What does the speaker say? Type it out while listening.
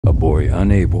boy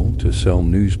unable to sell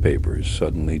newspapers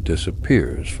suddenly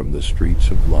disappears from the streets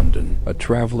of London. A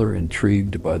traveler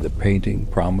intrigued by the painting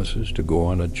promises to go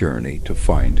on a journey to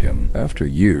find him. After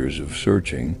years of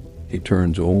searching, he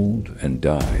turns old and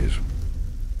dies.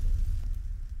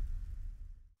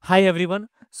 Hi everyone.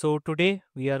 So today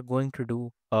we are going to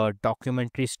do a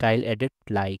documentary style edit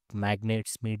like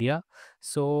Magnets Media.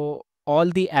 So all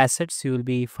the assets you will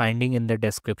be finding in the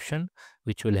description,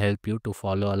 which will help you to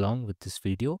follow along with this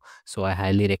video. So I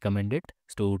highly recommend it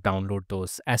to download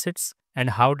those assets. And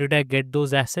how did I get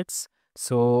those assets?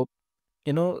 So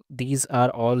these are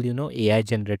all AI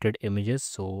generated images.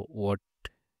 So what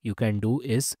you can do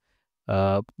is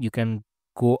you can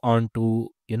go on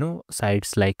to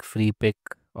sites like FreePic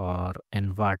or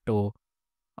Envato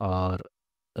or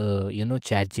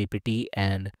ChatGPT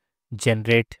and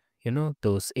generate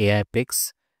those AI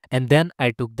pics. And then I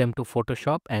took them to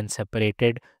Photoshop and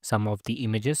separated some of the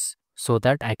images so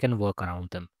that I can work around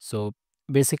them. So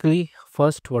basically,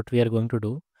 first what we are going to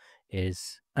do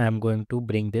is I am going to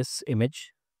bring this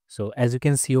image. So as you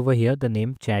can see over here, the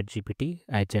name ChatGPT,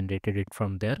 I generated it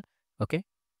from there. Okay.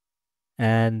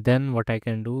 And then what I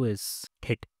can do is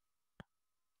hit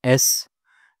S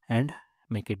and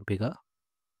make it bigger.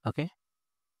 Okay.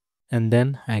 And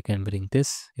then I can bring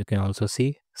this. You can also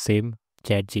see same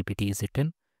chat GPT is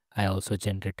written. I also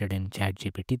generated in chat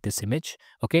GPT this image.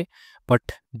 Okay. But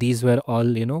these were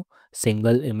all,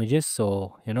 single images.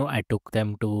 So, I took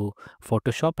them to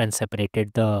Photoshop and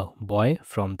separated the boy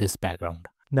from this background.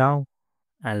 Now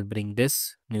I'll bring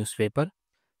this newspaper.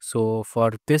 So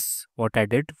for this, what I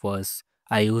did was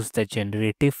I used the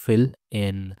generative fill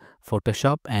in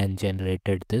Photoshop and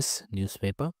generated this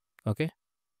newspaper. Okay,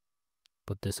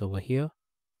 put this over here.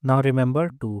 Now remember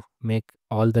to make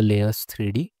all the layers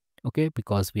 3D. Okay,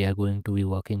 because we are going to be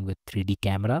working with 3D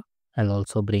camera. I'll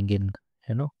also bring in,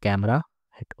 camera,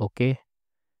 hit OK,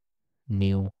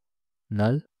 new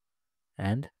null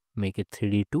and make it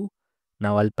 3D too.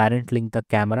 Now I'll parent link the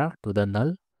camera to the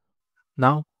null.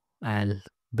 Now I'll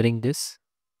bring this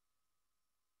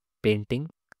painting,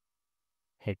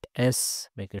 hit S,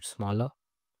 make it smaller.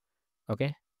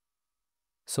 Okay.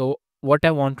 So what I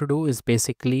want to do is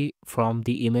basically from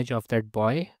the image of that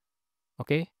boy,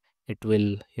 okay, it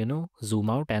will, zoom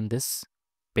out and this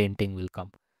painting will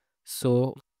come.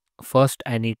 So first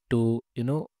I need to,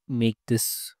 make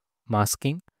this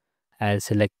masking. I'll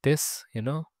select this,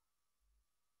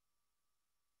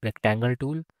 rectangle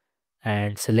tool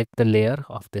and select the layer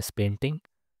of this painting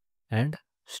and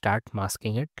start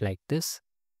masking it like this.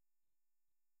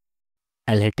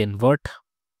 I'll hit invert.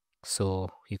 So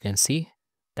you can see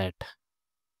that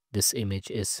this image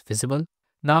is visible.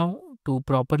 Now to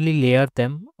properly layer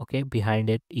them, okay, behind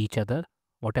it each other,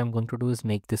 what I'm going to do is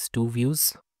make this two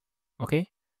views. Okay.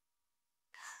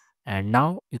 And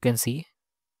now you can see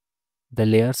the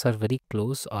layers are very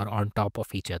close or on top of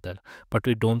each other, but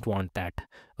we don't want that.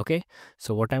 Okay.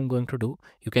 So what I'm going to do,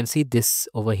 you can see this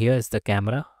over here is the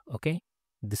camera. Okay.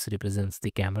 This represents the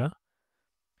camera.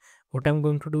 What I'm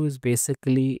going to do is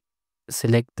basically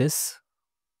select this.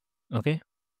 Okay.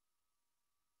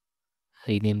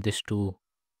 Rename this to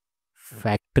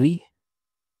factory,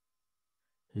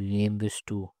 rename this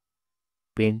to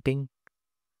painting,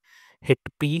 hit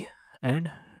P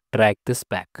and drag this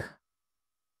back.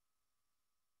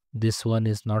 This one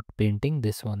is not painting,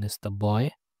 this one is the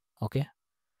boy. Okay.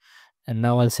 And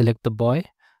now I'll select the boy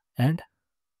and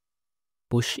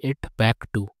push it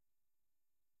back to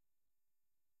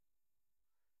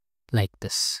like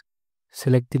this.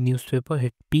 Select the newspaper,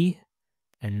 hit P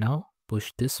and now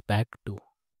push this back to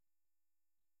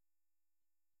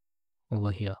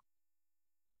over here.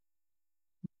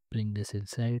 Bring this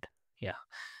inside. Yeah.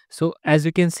 So as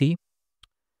you can see,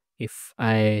 if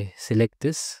I select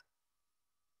this,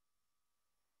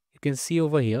 you can see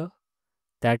over here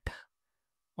that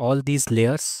all these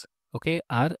layers, okay,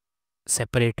 are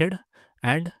separated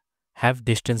and have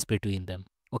distance between them.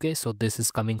 Okay, so this is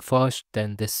coming first,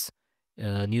 then this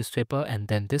newspaper and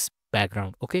then this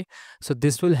background. Okay, so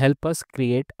this will help us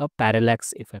create a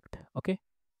parallax effect. Okay,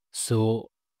 so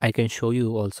I can show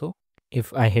you also.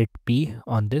 If I hit P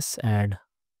on this and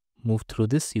move through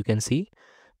this, you can see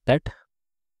that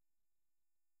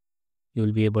you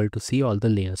will be able to see all the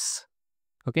layers.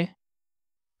 Okay,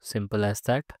 simple as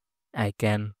that. I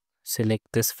can select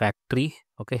this factory.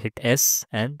 Okay, hit S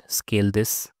and scale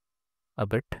this a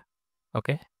bit.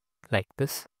 Okay, like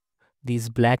this. These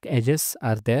black edges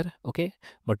are there. Okay,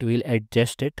 but we'll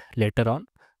adjust it later on.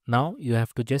 Now you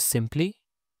have to just simply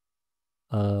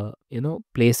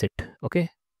place it. Okay,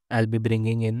 I'll be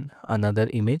bringing in another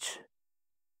image.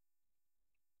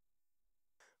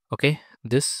 Okay,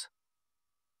 this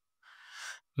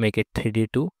make it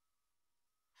 3D2.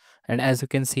 And as you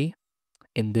can see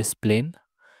in this plane,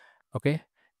 okay,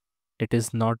 it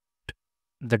is not,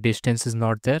 the distance is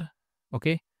not there,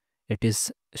 okay, it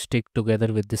is stick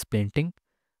together with this painting.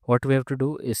 What we have to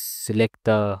do is select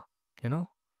the, you know,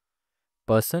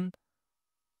 person,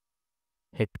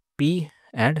 hit P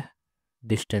and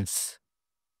distance,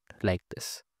 like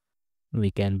this.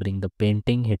 We can bring the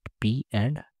painting, hit P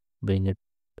and bring it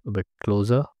a bit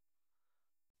closer.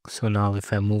 So now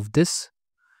if I move this,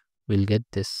 we'll get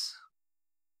this.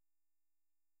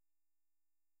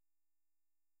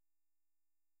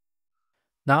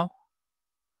 Now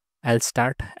I'll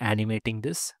start animating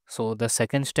this. So the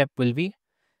second step will be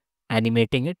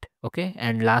animating it, okay,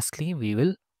 and lastly we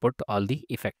will put all the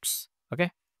effects,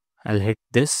 okay. I'll hit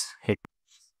this, hit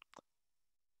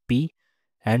P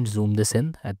and zoom this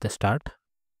in at the start,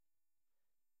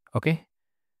 okay,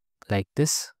 like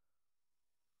this,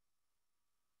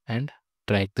 and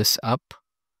drag this up.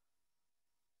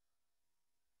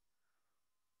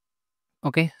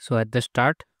 Okay, so at the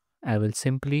start I will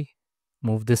simply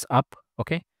move this up,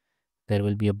 okay, there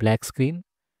will be a black screen,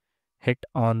 hit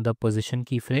on the position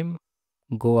keyframe,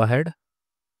 go ahead,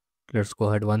 let's go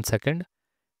ahead 1 second,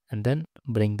 and then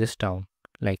bring this down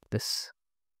like this,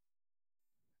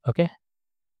 okay.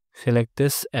 Select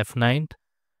this F9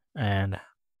 and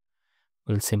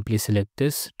we'll simply select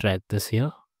this, drag this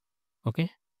here, okay.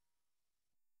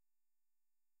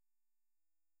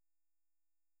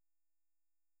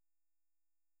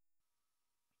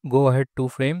 Go ahead 2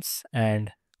 frames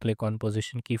and click on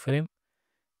position keyframe,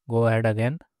 go ahead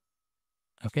again,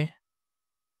 okay,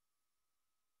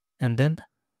 and then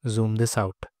zoom this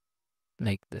out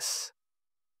like this.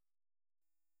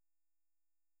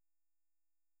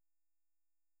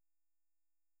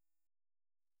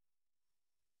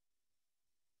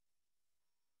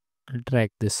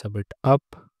 Drag this a bit up,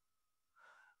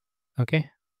 okay.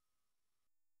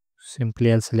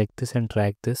 Simply I'll select this and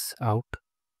drag this out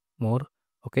more,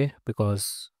 okay,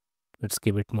 because let's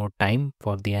give it more time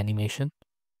for the animation,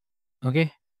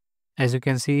 okay. As you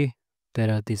can see, there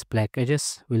are these black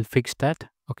edges, we'll fix that,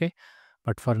 okay,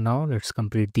 but for now let's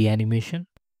complete the animation.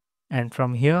 And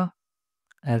from here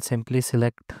I'll simply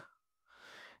select,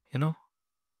 you know,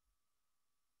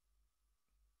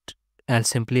 I'll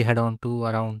simply head on to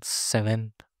around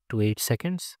 7 to 8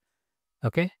 seconds,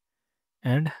 okay,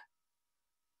 and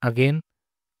again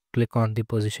click on the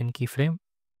position keyframe,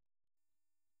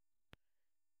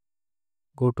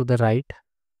 go to the right,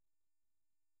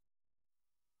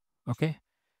 okay.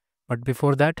 But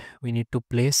before that we need to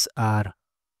place our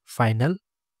final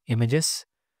images.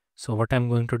 So what I'm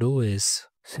going to do is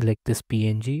select this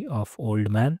PNG of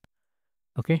old man,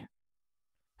 okay,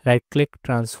 right click,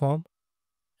 transform,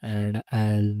 and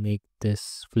I'll make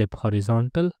this flip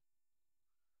horizontal,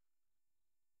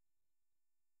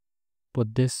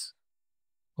 put this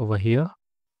over here,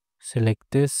 select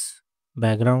this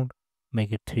background,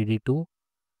 make it 3D2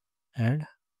 and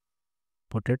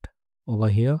put it over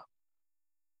here.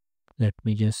 Let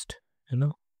me just,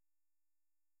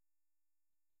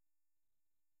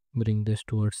 bring this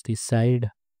towards the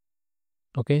side,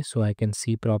 okay, so I can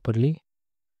see properly.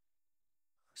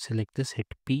 Select this, hit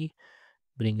P,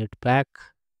 bring it back.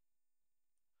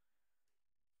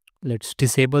 Let's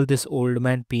disable this old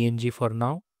man PNG for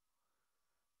now,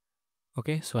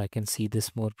 okay, so I can see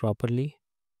this more properly.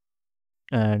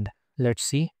 And let's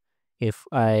see if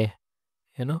I,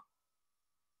 you know,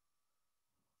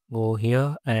 go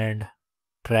here and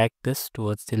drag this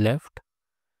towards the left,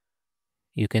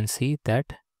 you can see that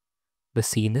the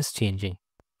scene is changing,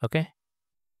 okay,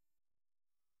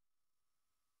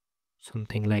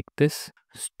 something like this.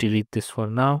 Just delete this for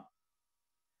now.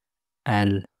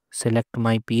 I'll select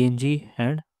my PNG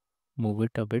and move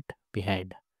it a bit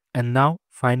behind. And now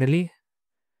finally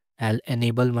I'll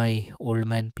enable my old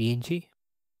man PNG,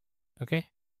 okay,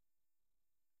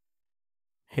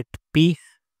 hit P.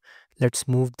 Let's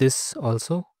move this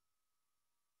also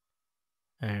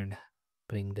and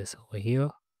bring this over here,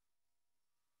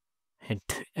 hit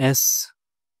S.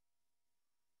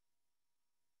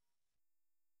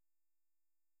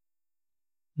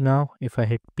 Now if I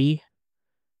hit P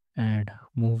and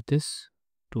move this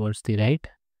towards the right,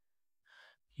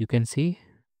 you can see.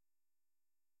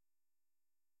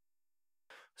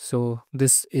 So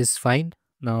this is fine.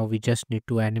 Now we just need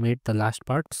to animate the last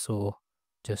part. So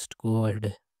just go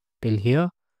ahead till here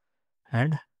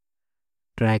and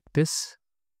drag this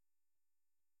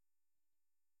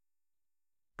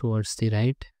towards the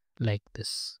right like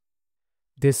this.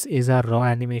 This is our raw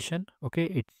animation, okay.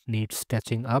 It needs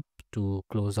touching up to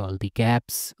close all the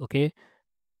gaps, okay.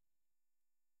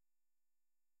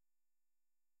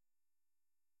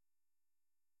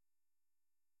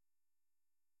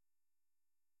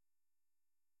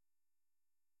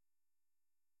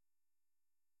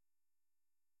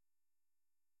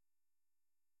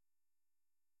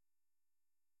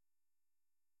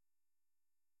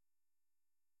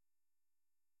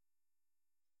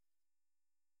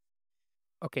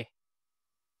 Okay.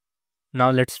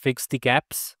 Now let's fix the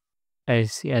gaps.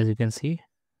 As you can see,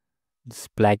 this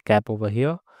black gap over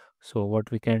here. So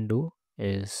what we can do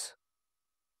is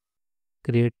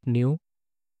create new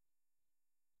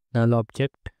null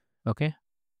object. Okay.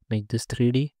 Make this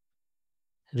 3D.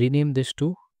 Rename this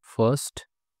to first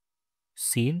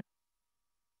scene.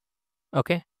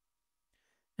 Okay.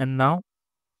 And now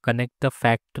connect the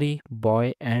factory,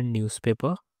 boy and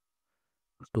newspaper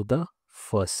to the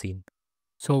first scene.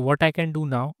 So what I can do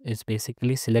now is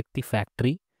basically select the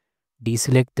factory,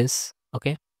 deselect this,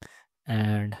 okay,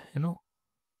 and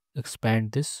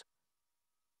expand this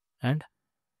and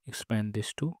expand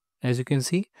this too. As you can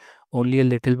see, only a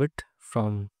little bit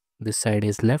from this side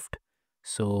is left.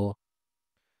 So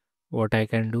what I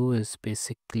can do is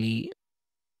basically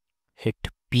hit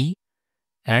P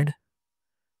and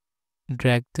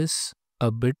drag this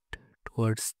a bit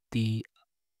towards the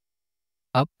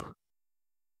up.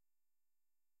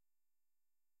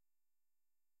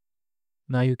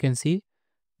 Now you can see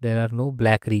there are no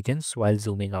black regions while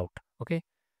zooming out. Okay,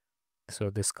 so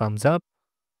this comes up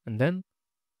and then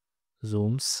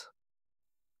zooms.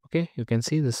 Okay, you can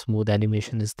see the smooth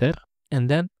animation is there and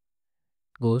then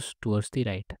goes towards the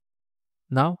right.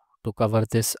 Now to cover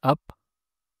this up,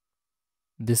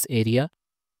 this area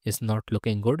is not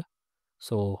looking good.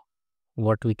 So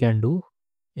what we can do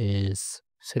is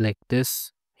select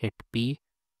this, hit P,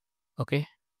 okay,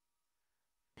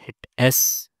 hit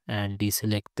S and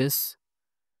deselect this,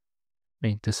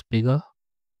 make this bigger,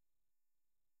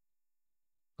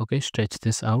 okay, stretch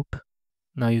this out.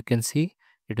 Now you can see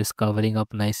it is covering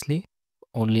up nicely,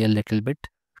 only a little bit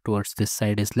towards this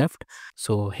side is left.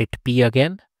 So hit P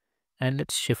again and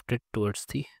let's shift it towards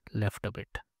the left a bit.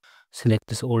 Select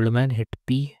this old man, hit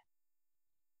P,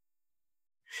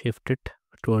 shift it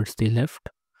towards the left,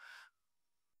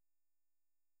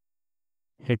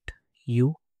 hit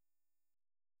U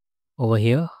over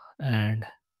here, and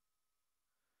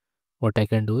what I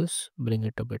can do is bring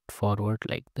it a bit forward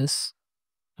like this.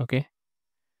 Okay,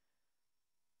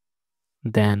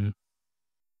 then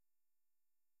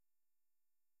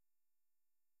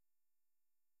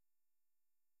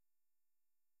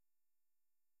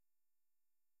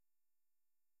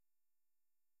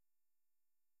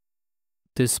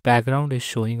this background is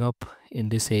showing up in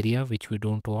this area which we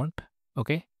don't want.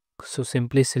 Okay, so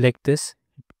simply select this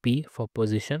P for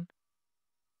position.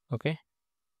 Okay,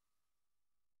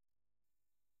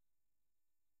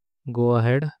 go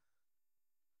ahead,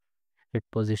 hit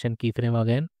position keyframe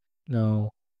again.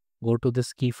 Now go to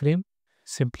this keyframe,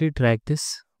 simply drag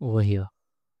this over here.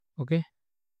 Okay,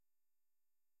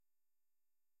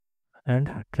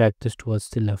 and drag this towards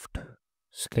the left.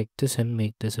 Select this and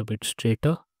make this a bit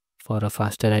straighter for a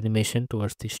faster animation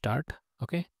towards the start.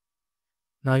 Okay,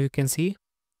 now you can see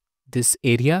this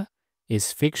area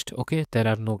is fixed. Okay, there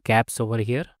are no gaps over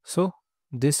here. So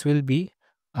this will be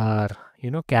our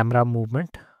camera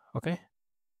movement. Okay,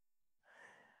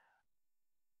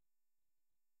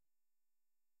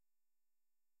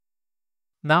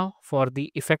 now for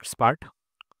the effects part.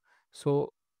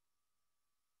 So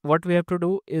what we have to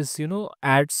do is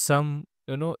add some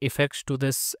effects to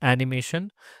this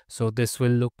animation, so this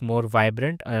will look more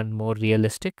vibrant and more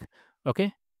realistic.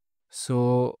 Okay,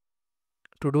 so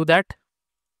to do that,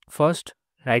 first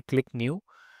right click new,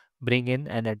 bring in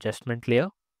an adjustment layer,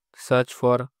 search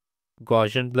for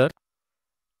Gaussian blur,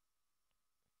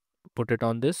 put it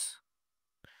on this,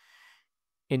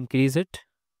 increase it.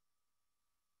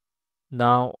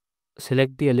 Now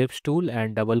select the ellipse tool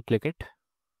and double click it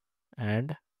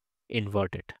and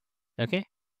invert it. Okay,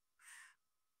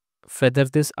 feather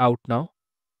this out now.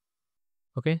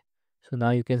 Okay, so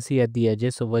now you can see at the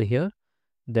edges over here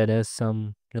there is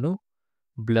some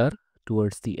blur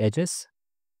towards the edges,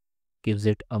 gives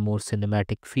it a more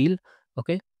cinematic feel.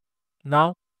 Okay,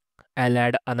 now I'll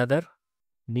add another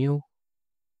new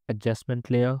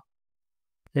adjustment layer.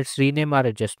 Let's rename our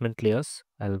adjustment layers.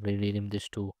 I'll rename this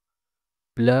to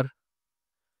blur.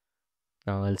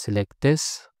 Now I'll select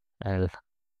this, I'll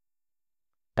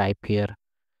type here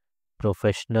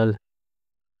professional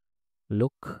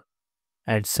look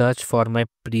and search for my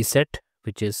preset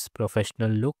which is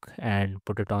professional look and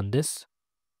put it on this,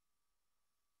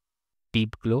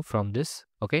 deep glow from this.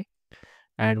 Okay,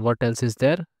 and what else is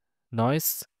there?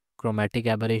 Noise, chromatic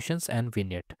aberrations and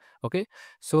vignette. Okay,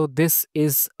 so this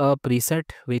is a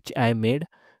preset which I made.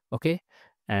 Okay,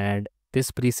 and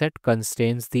this preset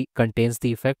contains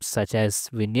the effects such as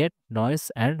vignette,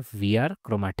 noise and VR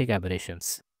chromatic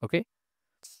aberrations. Okay,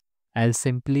 I'll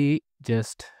simply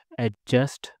just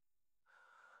adjust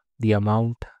the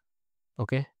amount.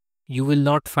 Okay, you will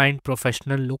not find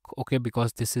professional look, okay,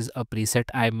 because this is a preset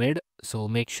I made. So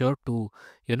make sure to,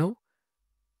 you know,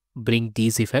 bring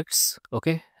these effects,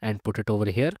 okay, and put it over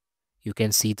here. You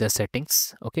can see the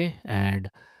settings, okay, and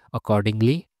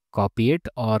accordingly copy it,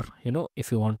 or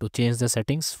if you want to change the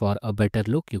settings for a better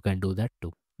look, you can do that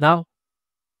too. Now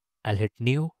I'll hit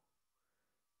new,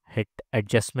 hit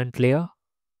adjustment layer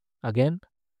again,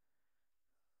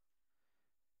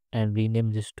 and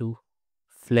rename this to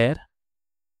flare.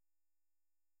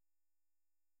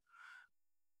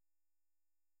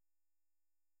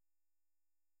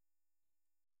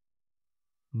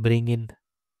 Bring in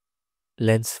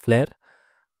lens flare,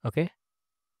 okay,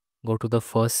 go to the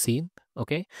first scene,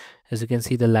 okay. As you can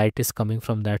see, the light is coming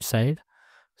from that side,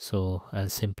 so I'll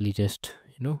simply just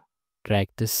drag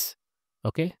this,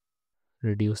 okay,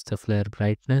 reduce the flare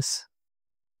brightness,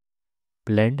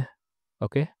 blend,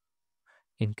 okay,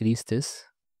 increase this,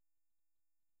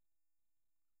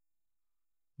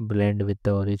 blend with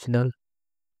the original,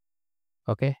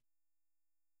 okay,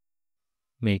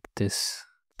 make this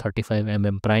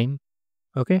 35 prime,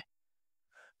 okay.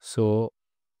 So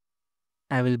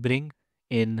I will bring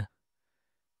in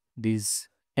these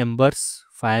embers,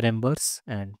 fire embers,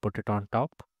 and put it on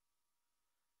top,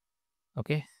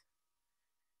 okay.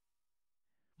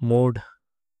 Mode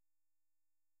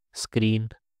screen,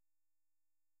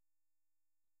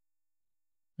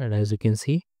 and as you can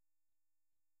see,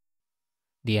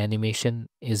 the animation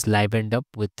is livened up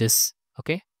with this,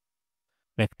 okay,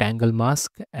 rectangle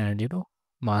mask, and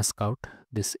mask out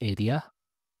this area,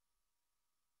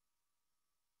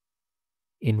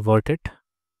 invert it,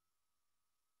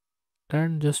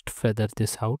 and just feather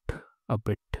this out a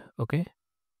bit, okay.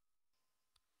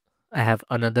 I have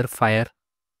another fire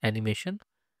animation,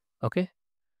 okay.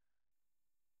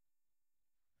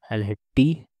 I'll hit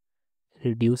T,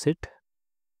 reduce it,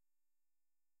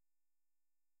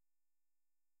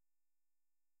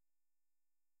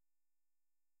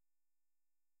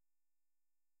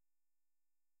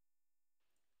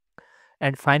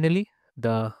 and finally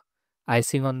the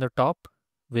icing on the top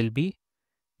will be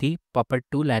the puppet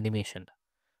tool animation.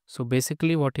 So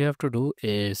basically what you have to do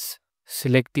is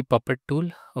select the puppet tool,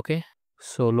 okay,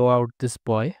 solo out this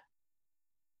boy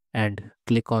and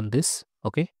click on this,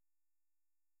 okay.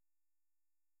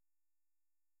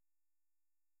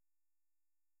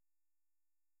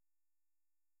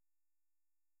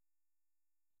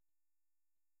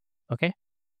 Okay,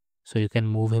 so you can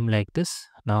move him like this.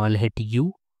 Now I'll hit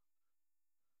U,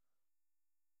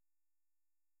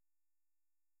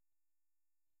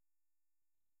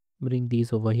 bring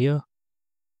these over here,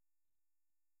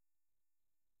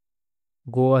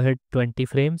 go ahead 20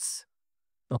 frames,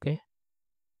 okay,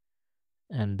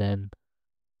 and then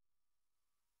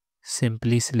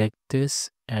simply select this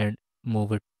and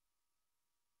move it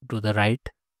to the right,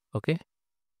 okay.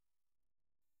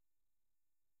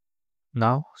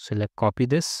 Now select copy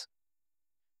this,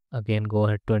 again go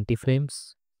ahead 20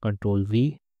 frames, control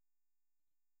V,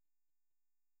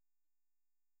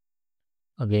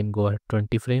 again go ahead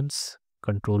 20 frames,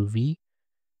 control V,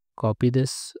 copy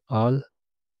this all,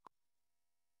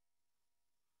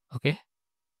 okay.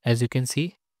 As you can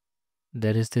see,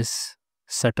 there is this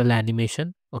subtle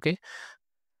animation, okay.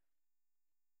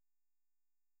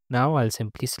 Now I'll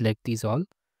simply select these all,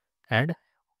 and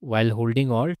while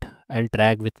holding alt, I'll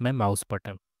drag with my mouse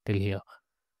button till here,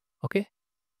 okay.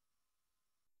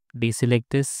 Deselect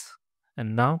this,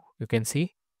 and now you can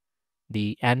see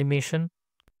the animation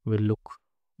will look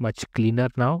much cleaner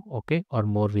now, okay, or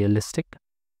more realistic.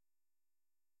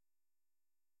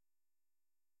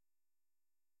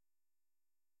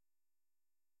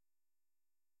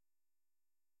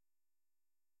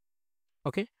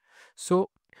 Okay, so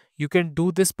you can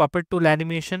do this puppet tool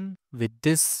animation with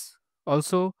this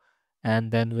also,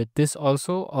 and then with this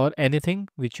also, or anything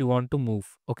which you want to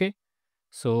move, okay.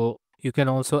 So you can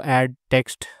also add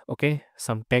text, okay,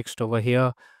 some text over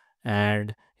here,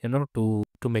 and to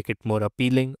make it more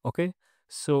appealing, okay.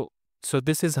 So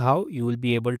this is how you will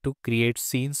be able to create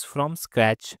scenes from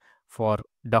scratch for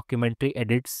documentary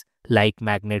edits like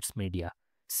Magnets Media.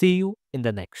 See you in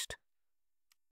the next.